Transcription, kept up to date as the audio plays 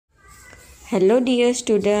Hello dear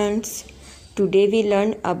students, today we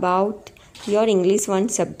learn about your English 1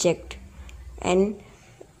 subject and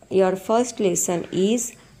your first lesson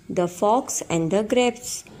is the fox and the grapes.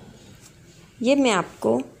 ये मैं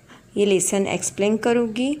आपको ये lesson explain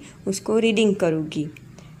करूँगी, उसको reading करूँगी।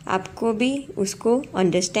 आपको भी उसको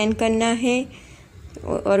अंडरस्टैंड करना है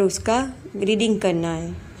और उसका रीडिंग करना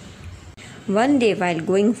है। One day while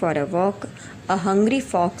going for a walk, a hungry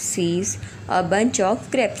fox sees a bunch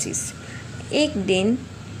of grapes. एक दिन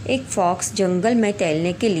एक फॉक्स जंगल में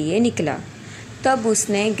टहलने के लिए निकला। तब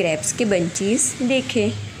उसने ग्रेप्स के बंचीज देखे।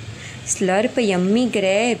 Slurrp yummy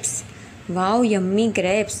grapes, wow yummy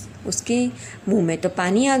grapes, उसके मुंह में तो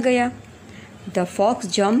पानी आ गया। The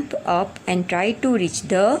fox jump up and try to reach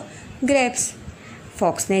the grapes.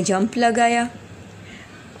 Fox ने जंप लगाया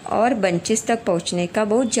और बंचेस तक पहुंचने का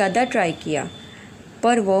बहुत ज़्यादा ट्राई किया,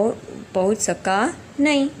 पर वो पहुंच सका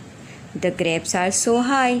नहीं। The grapes are so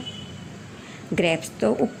high, grapes तो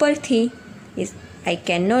ऊपर थी। I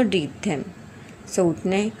can not reach them. सो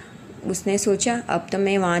उसने सोचा अब तो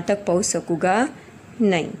मैं वहाँ तक पहुँच सकूँगा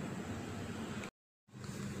नहीं।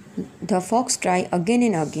 The fox try again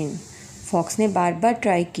and again. Fox ने बार बार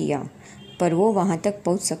ट्राई किया, पर वो वहाँ तक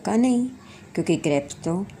पहुँच सका नहीं क्योंकि ग्रेप्स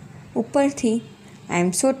तो ऊपर थी। I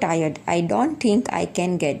am so tired, I don't think I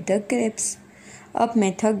can get the grapes. अब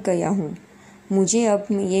मैं थक गया हूँ, मुझे अब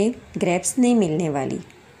ये ग्रेप्स नहीं मिलने वाली।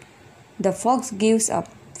 The fox gives up.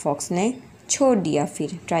 Fox ने छोड़ दिया फिर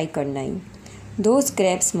ट्राई करना ही। Those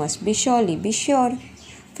grapes must be surely be sure.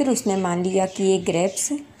 फिर उसने मान लिया कि ये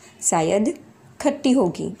ग्रेप्स शायद खट्टी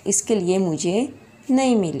होगी, इसके लिए मुझे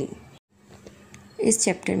नहीं मिली। इस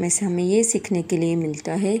चैप्टर में से हमें ये सीखने के लिए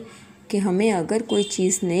मिलता है कि हमें अगर कोई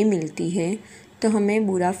चीज़ नहीं मिलती है तो हमें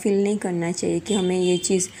बुरा फील नहीं करना चाहिए कि हमें ये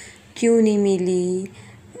चीज़ क्यों नहीं मिली,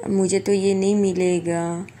 मुझे तो ये नहीं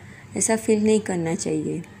मिलेगा, ऐसा फील नहीं करना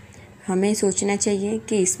चाहिए। हमें सोचना चाहिए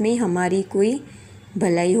कि इसमें हमारी कोई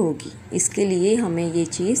भलाई होगी, इसके लिए हमें ये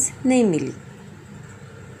चीज़ नहीं मिली।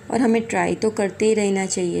 और हमें ट्राई तो करते ही रहना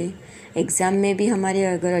चाहिए। एग्ज़ाम में भी हमारे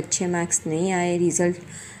अगर अच्छे मार्क्स नहीं आए,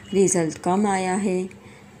 रिज़ल्ट कम आया है,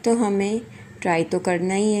 तो हमें ट्राई तो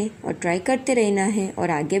करना ही है और ट्राई करते रहना है और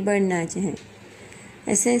आगे बढ़ना चाहिए।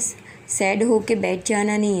 ऐसे सैड हो के बैठ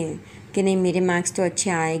जाना नहीं है कि नहीं मेरे मार्क्स तो अच्छे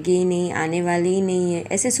आएंगे ही नहीं, आने वाले ही नहीं है,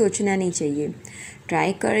 ऐसे सोचना नहीं चाहिए।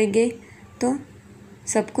 ट्राई करेंगे तो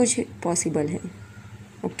सब कुछ पॉसिबल है।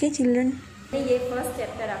 ओके चिल्ड्रन, ये फर्स्ट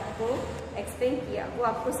चैप्टर आपको एक्सप्लेन किया, वो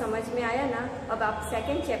आपको समझ में आया ना। अब आप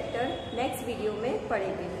सेकंड चैप्टर नेक्स्ट वीडियो में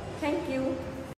पढ़ेंगे। Thank you.